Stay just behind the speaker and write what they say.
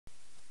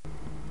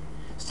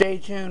Stay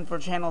tuned for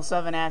Channel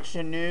 7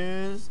 Action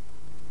News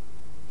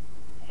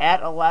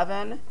at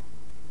 11.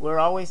 We're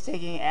always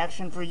taking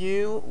action for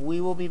you. We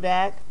will be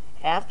back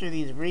after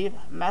these brief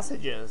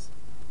messages.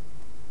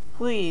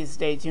 Please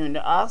stay tuned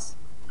to us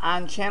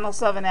on Channel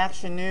 7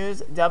 Action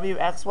News,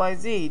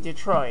 WXYZ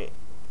Detroit.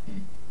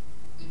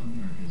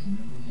 America's #1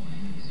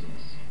 news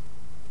source.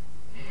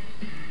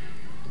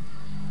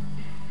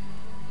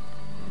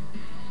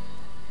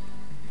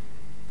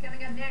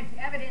 Coming up next,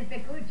 evidence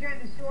that could turn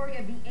the story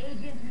of the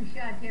agent who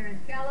shot Terrence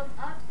Callum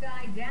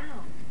upside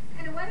down.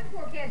 And a weather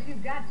forecast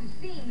you've got to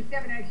see.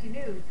 7 Action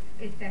News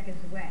is seconds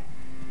away.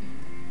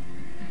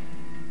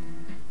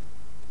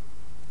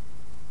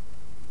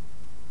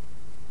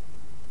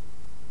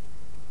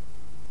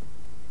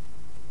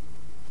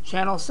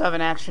 Channel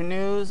 7 Action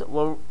News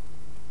will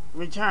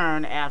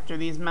return after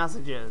these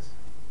messages.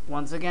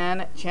 Once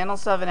again, Channel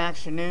 7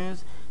 Action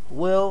News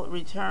will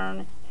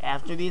return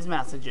after these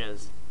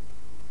messages.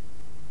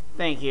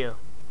 Thank you.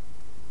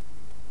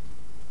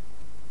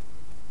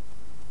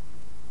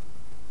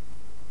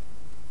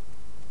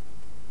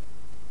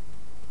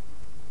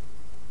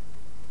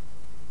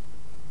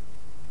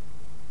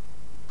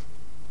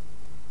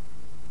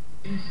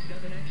 In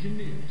 7 Action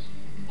News,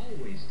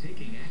 always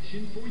taking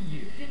action for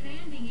you.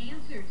 Demanding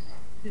answers.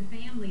 The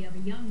family of a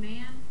young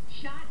man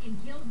shot and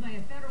killed by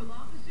a federal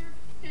officer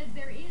says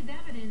there is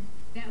evidence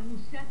that will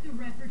set the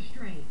record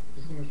straight.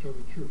 It's going to show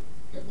the truth,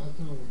 that my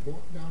son was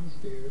walked down the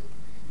stairs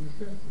and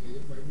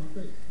assassinated right in my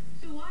face.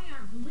 So why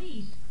aren't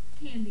police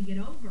handing it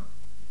over?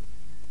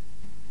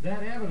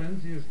 That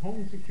evidence is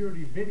home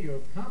security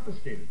video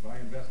confiscated by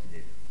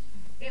investigators.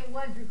 It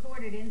was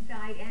recorded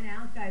inside and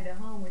outside the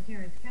home where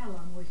Terrence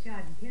Callum was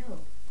shot and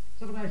killed.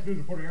 7 Action News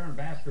reporter Aaron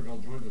Baskerville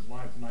joins us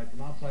live tonight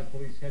from outside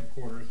police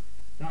headquarters.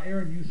 Now,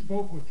 Aaron, you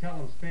spoke with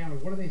Callum's family.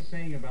 What are they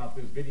saying about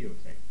this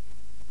videotape?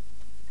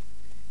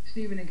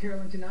 Stephen and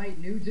Carolyn, tonight,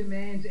 new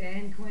demands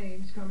and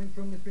claims coming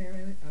from the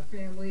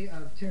family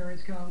of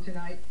Terrence Callum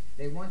tonight.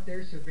 They want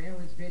their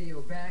surveillance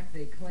video back.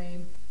 They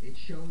claim it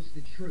shows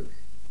the truth.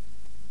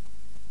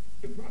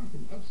 They brought him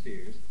from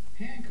upstairs,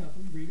 handcuffed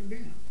him, bring him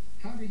down.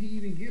 How did he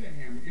even get a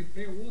hammer if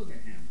there was a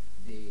hammer?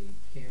 The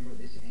camera,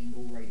 this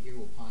angle right here,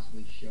 will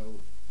possibly show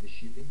the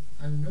shooting.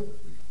 I know it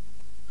will.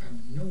 I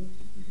know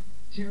it will.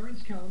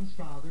 Terrence Callum's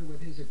father,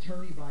 with his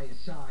attorney by his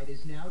side,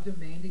 is now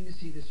demanding to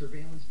see the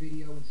surveillance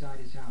video inside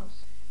his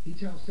house. He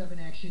tells 7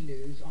 Action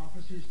News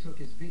officers took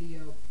his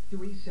video,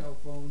 3 cell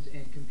phones,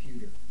 and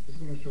computer. It's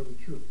going to show the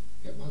truth,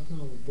 that my son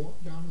was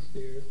walked down the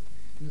stairs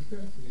and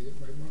assassinated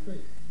right in my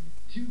face.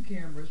 2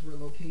 cameras were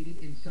located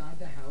inside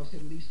the house,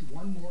 at least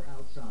 1 more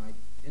outside,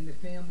 and the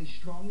family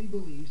strongly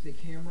believes the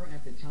camera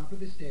at the top of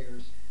the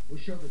stairs will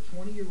show the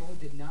 20-year-old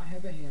did not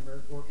have a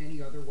hammer or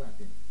any other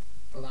weapon.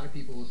 A lot of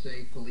people will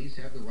say police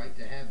have the right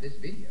to have this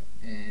video,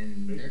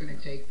 and they're going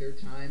to take their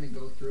time and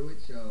go through it,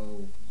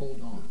 so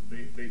hold on.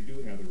 They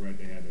do have the right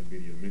to have that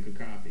video. Make a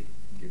copy,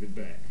 give it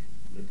back,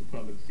 let the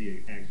public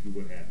see actually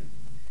what happened.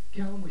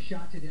 Callum was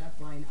shot to death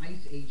by an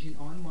ICE agent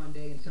on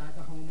Monday inside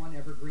the home on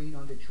Evergreen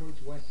on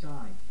Detroit's west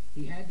side.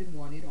 He had been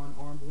wanted on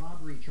armed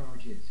robbery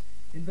charges.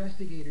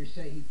 Investigators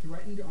say he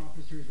threatened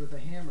officers with a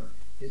hammer.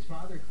 His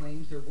father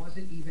claims there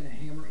wasn't even a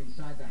hammer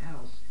inside the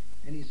house,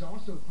 and he's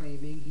also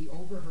claiming he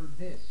overheard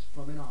this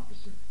from an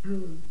officer.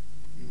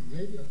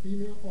 Maybe a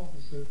female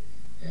officer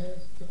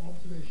asked the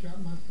officer that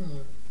shot my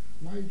son,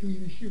 why did you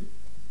even shoot?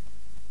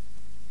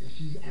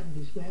 And I'm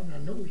describing, I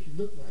know what she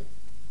looked like.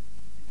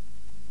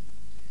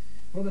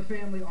 Well, the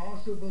family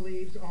also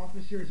believes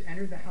officers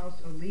entered the house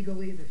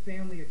illegally. The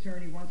family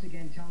attorney once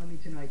again telling me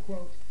tonight,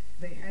 quote,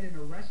 they had an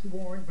arrest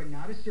warrant but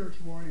not a search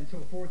warrant until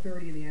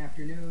 4:30 in the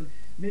afternoon.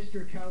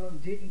 Mr. Callum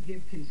didn't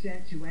give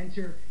consent to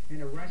enter.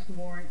 An arrest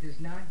warrant does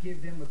not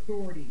give them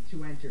authority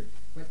to enter.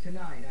 But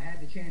tonight, I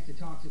had the chance to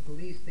talk to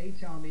police. They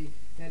tell me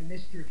that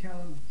Mr.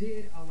 Callum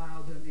did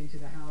allow them into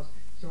the house,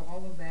 so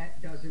all of that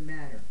doesn't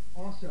matter.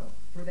 Also,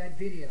 for that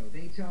video,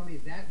 they tell me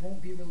that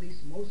won't be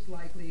released most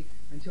likely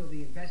until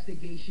the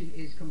investigation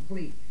is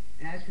complete.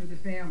 As for the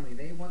family,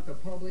 they want the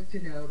public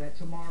to know that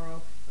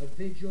tomorrow a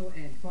vigil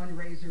and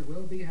fundraiser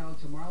will be held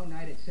tomorrow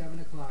night at 7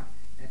 o'clock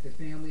at the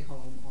family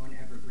home on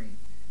Evergreen.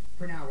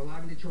 For now, we're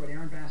live in Detroit.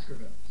 Aaron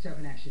Baskerville,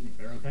 7 Action News.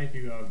 Aaron, thank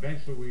you.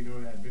 Eventually, we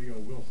know that video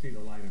will see the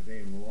light of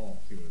day, and we'll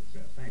all see what it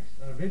says. Thanks.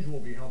 A vigil will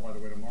be held, by the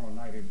way, tomorrow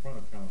night in front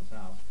of Callum's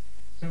house.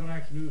 7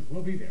 Action News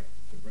will be there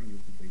to bring you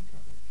complete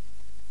coverage.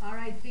 All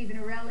right, Stephen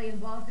Arelli in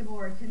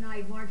Baltimore.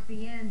 Tonight marks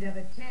the end of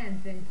a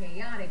tense and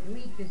chaotic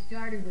week that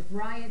started with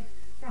riots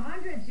for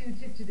hundreds who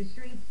took to the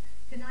streets.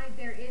 Tonight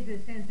there is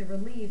a sense of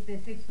relief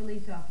that 6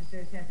 police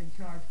officers have been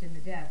charged in the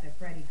death of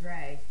Freddie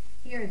Gray.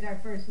 Here is our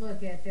first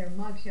look at their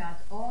mugshots.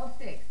 All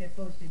 6 have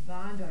posted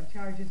bond on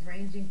charges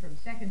ranging from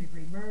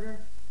second-degree murder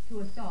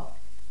to assault.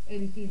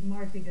 ABC's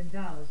Marcy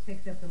Gonzalez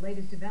picks up the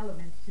latest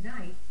developments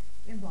tonight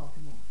in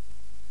Baltimore.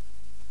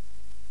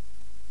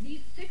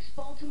 These 6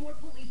 Baltimore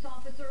police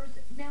officers,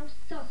 now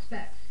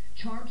suspects,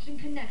 charged in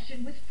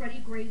connection with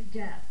Freddie Gray's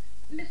death.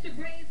 Mr.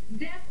 Gray's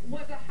death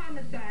was a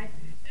homicide.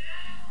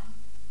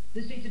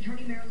 The state's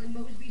attorney, Marilyn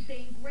Mosby,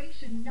 saying Gray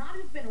should not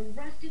have been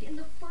arrested in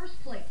the first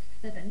place,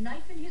 that the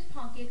knife in his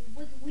pocket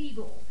was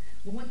legal.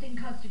 Once in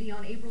custody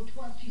on April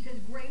 12th, she says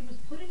Gray was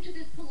put into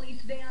this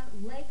police van,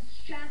 legs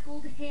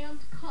shackled,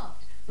 hands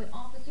cuffed, but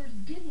officers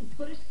didn't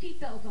put a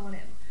seatbelt on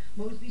him.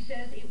 Mosby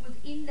says it was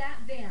in that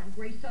van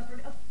Gray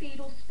suffered a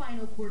fatal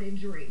spinal cord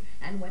injury,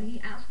 and when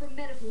he asked for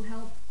medical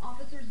help,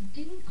 officers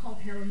didn't call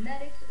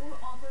paramedics or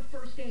offer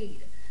first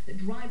aid. The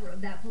driver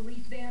of that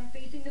police van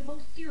facing the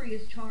most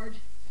serious charge,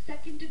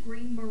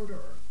 second-degree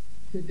murder.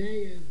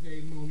 Today is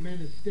a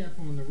momentous step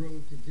on the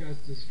road to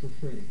justice for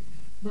Freddie.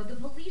 But the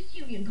police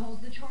union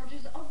calls the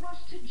charges a rush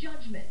to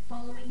judgment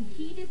following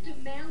heated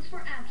demands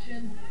for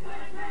action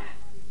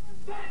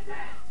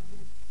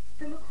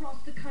from across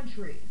the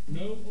country.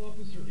 No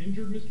officer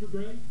injured Mr.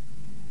 Gray,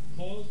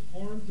 caused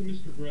harm to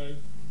Mr. Gray,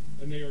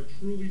 and they are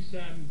truly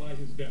saddened by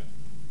his death.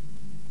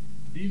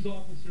 These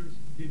officers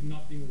did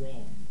nothing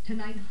wrong.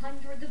 Tonight,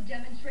 hundreds of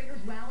demonstrators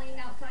rallying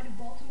outside of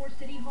Baltimore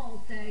City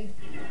Hall say,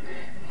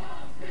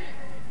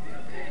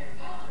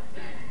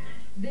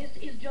 this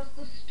is just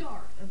the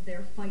start of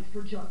their fight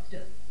for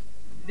justice.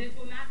 This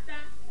will not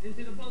stop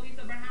until the police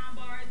are behind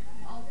bars.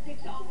 All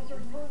 6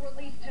 officers were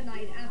released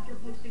tonight after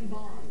posting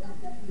bonds.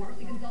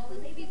 Marcy Gonzalez,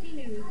 ABC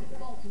News,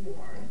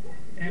 Baltimore.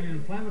 An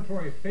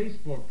inflammatory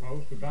Facebook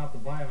post about the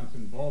violence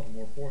in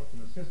Baltimore forced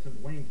an assistant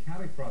Wayne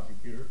County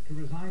prosecutor to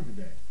resign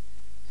today.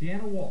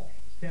 Sienna Walsh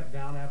stepped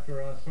down after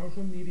a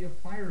social media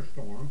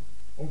firestorm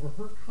over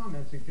her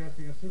comment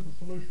suggesting a simple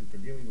solution for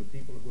dealing with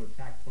people who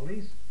attack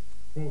police,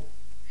 quote,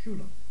 shoot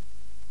them.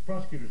 The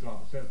prosecutor's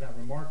office says that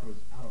remark was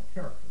out of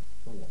character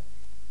for Walsh.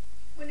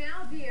 Well,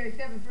 now to your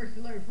 7 First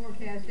Alert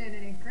forecast and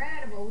an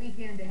incredible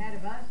weekend ahead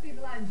of us.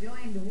 People are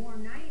enjoying the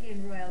warm night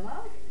in Royal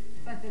Oak,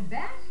 but the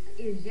best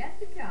is yet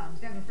to come.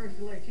 7 First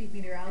Alert Chief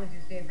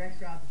Meteorologist Dave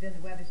Rexroth is in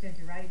the Weather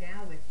Center right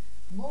now with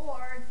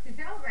more to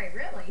celebrate,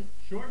 really.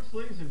 Short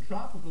sleeves and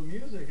tropical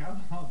music. How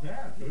about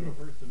that?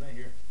 Beautiful first today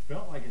here.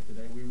 Felt like it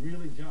today. We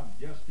really jumped.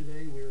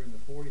 Yesterday we were in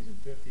the 40s and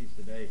 50s.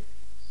 Today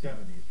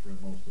 70s for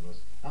most of us.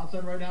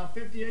 Outside right now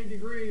 58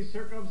 degrees.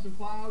 Here comes some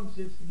clouds.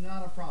 It's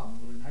not a problem.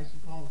 Really nice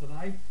and calm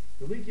tonight.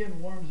 The weekend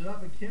warms it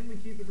up, and can we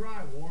keep it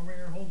dry? Warm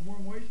air holds more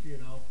moisture,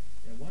 you know.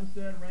 And once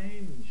that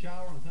rain and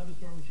shower and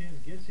thunderstorm chance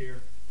gets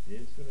here,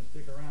 it's going to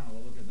stick around.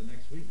 We'll look at the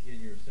next week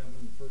in your 7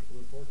 First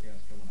Alert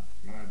forecast coming up.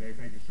 All right, Dave,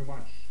 thank you so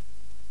much.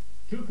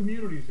 2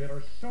 communities that are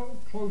so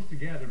close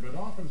together but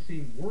often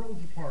seem worlds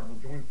apart will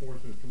join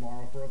forces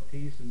tomorrow for a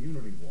peace and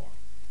unity walk.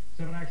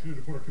 7 Action News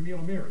reporter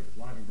Camille Amiri is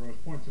live in Grosse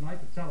Pointe tonight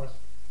to tell us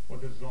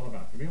what this is all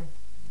about. Camille?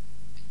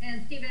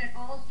 And Stephen, it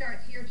all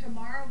starts here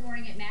tomorrow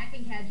morning at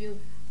Mackincadju.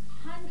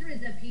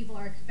 Hundreds of people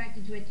are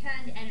expected to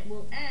attend, and it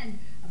will end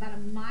about a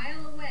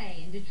mile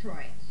away in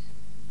Detroit.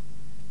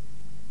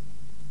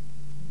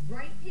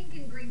 Bright pink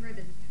and green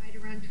ribbons tied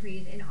around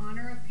trees in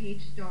honor of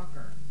Paige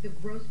Stalker, the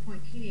Grosse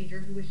Pointe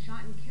teenager who was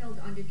shot and killed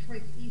on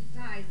Detroit's east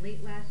side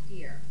late last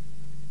year.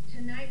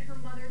 Tonight, her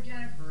mother,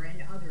 Jennifer,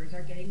 and others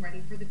are getting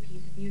ready for the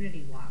Peace and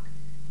Unity Walk,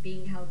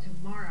 being held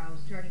tomorrow,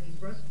 starting in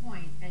Grosse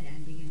Pointe and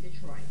ending in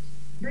Detroit.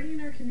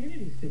 Bringing our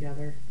communities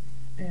together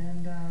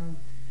and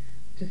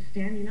just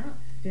standing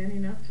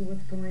up to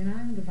what's going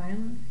on, the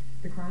violence,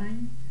 the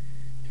crime,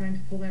 trying to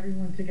pull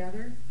everyone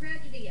together.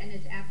 Tragedy and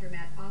its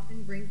aftermath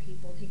often bring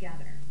people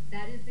together.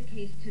 That is the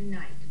case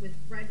tonight with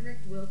Frederick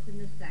Wilson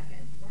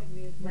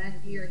II.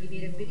 Last year, he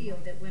made a video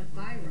that went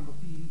viral.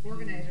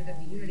 Organizers of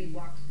the Unity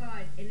Walk saw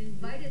it and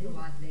invited the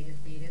Las Vegas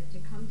native to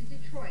come to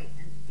Detroit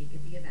and speak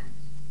at the event.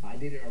 I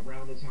did it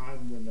around the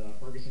time when the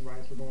Ferguson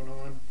riots were going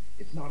on.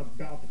 It's not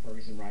about the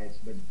Ferguson riots,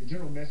 but the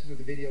general message of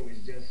the video is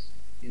just,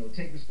 you know,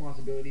 take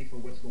responsibility for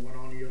what's going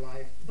on in your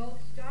life. Both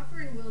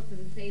Stalker and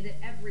Wilson say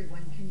that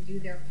everyone can do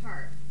their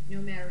part,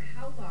 no matter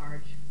how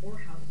large or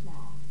how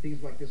small. Things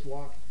like this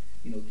walk,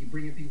 you know, keep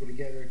bringing people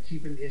together,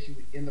 keeping the issue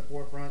in the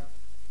forefront.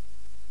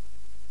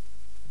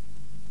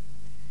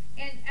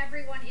 And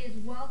everyone is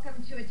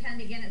welcome to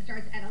attend. Again, it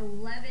starts at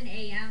 11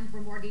 a.m.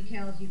 For more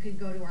details, you can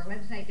go to our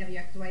website,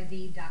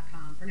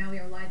 WXYZ.com. For now, we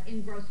are live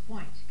in Grosse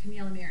Pointe.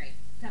 Camille Amiri,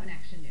 7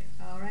 Action News.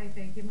 All right,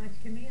 thank you much,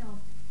 Camille.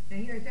 Now,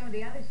 here are some of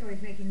the other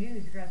stories making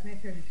news across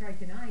Metro Detroit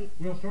tonight.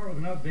 We'll start with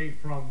an update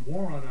from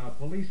Warren. A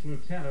police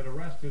lieutenant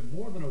arrested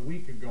more than a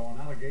week ago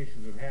on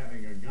allegations of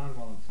having a gun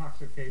while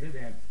intoxicated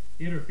and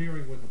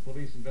interfering with a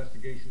police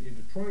investigation in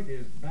Detroit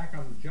is back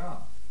on the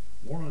job.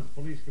 Warren's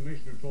police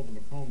commissioner told the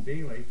Macomb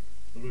Daily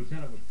the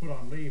lieutenant was put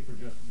on leave for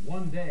just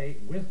 1 day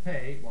with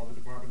pay while the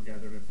department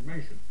gathered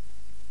information.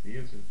 The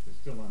incident is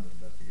still under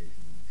investigation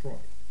in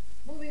Detroit.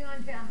 Moving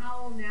on to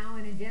Howell now,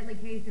 in a deadly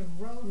case of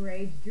road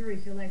rage, jury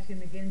selection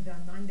begins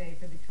on Monday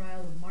for the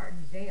trial of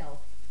Martin Zale.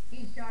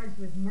 He's charged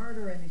with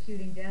murder in the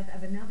shooting death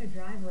of another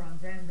driver on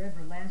Grand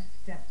River last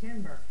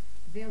September.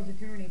 Zale's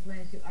attorney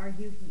plans to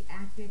argue he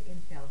acted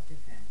in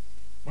self-defense.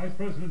 Vice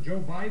President Joe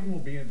Biden will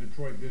be in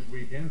Detroit this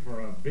weekend for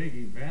a big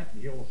event.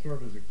 He'll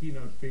serve as a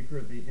keynote speaker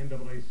at the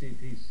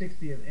NAACP's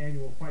 60th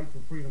Annual Fight for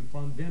Freedom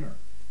Fund dinner.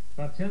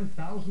 About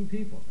 10,000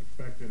 people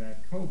expected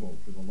at Cobo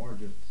for the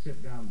largest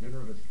sit-down dinner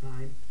of its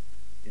kind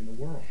in the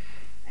world.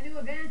 A new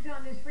event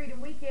on this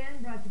Freedom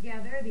Weekend brought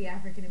together the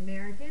African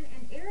American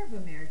and Arab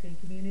American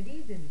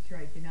communities in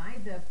Detroit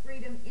tonight. The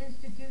Freedom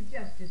Institute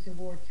Justice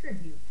Award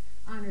Tribute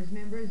honors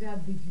members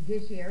of the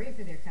judiciary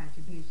for their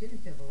contribution to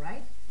civil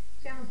rights.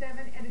 Channel 7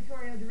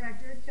 editorial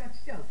director Chuck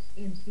Stokes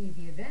emceed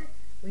the event,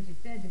 which is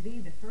said to be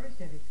the first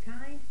of its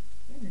kind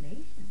in the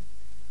nation.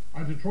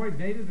 A Detroit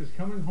native is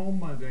coming home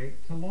Monday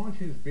to launch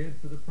his bid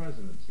for the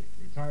presidency.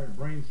 Retired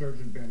brain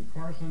surgeon Ben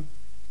Carson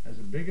has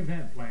a big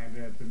event planned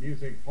at the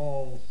Music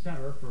Hall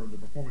Center for the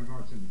Performing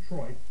Arts in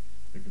Detroit.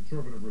 The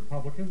conservative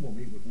Republican will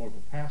meet with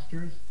local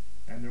pastors,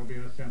 and there will be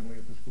an assembly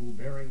at the school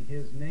bearing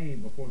his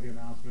name before the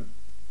announcement,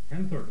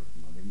 10:30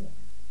 Monday morning.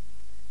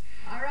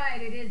 All right,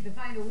 it is the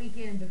final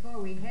weekend before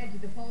we head to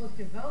the polls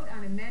to vote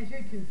on a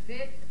measure to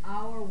fix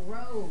our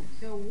roads.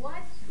 So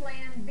what's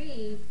Plan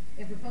B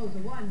if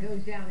Proposal 1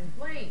 goes down in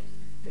flames?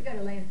 We go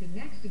to Lansing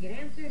next to get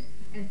answers,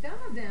 and some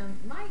of them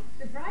might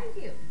surprise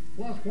you.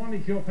 Plus,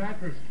 Kwame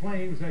Kilpatrick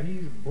claims that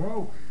he's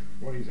broke,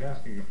 what he's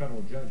asking a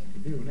federal judge to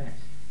do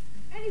next.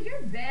 And is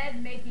your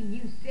bed making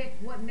you sick?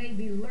 What may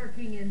be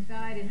lurking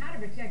inside, and how to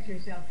protect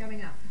yourself,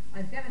 coming up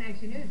on 7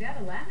 Action News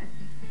at 11.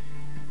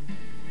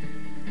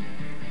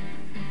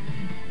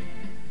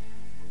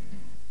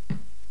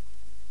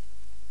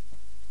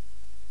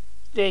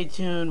 Stay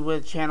tuned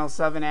with Channel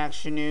 7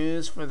 Action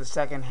News for the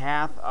second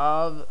half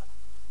of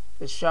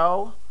the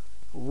show.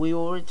 We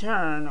will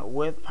return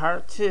with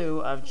part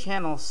 2 of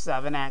Channel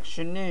 7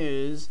 Action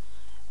News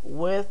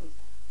with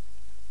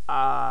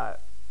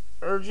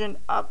urgent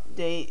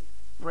update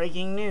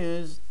breaking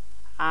news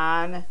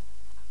on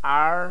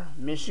our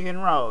Michigan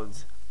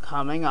roads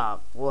coming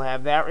up. We'll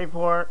have that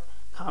report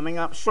coming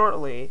up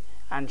shortly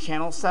on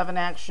Channel 7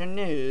 Action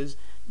News,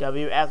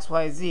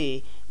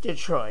 WXYZ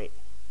Detroit.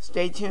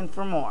 Stay tuned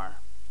for more.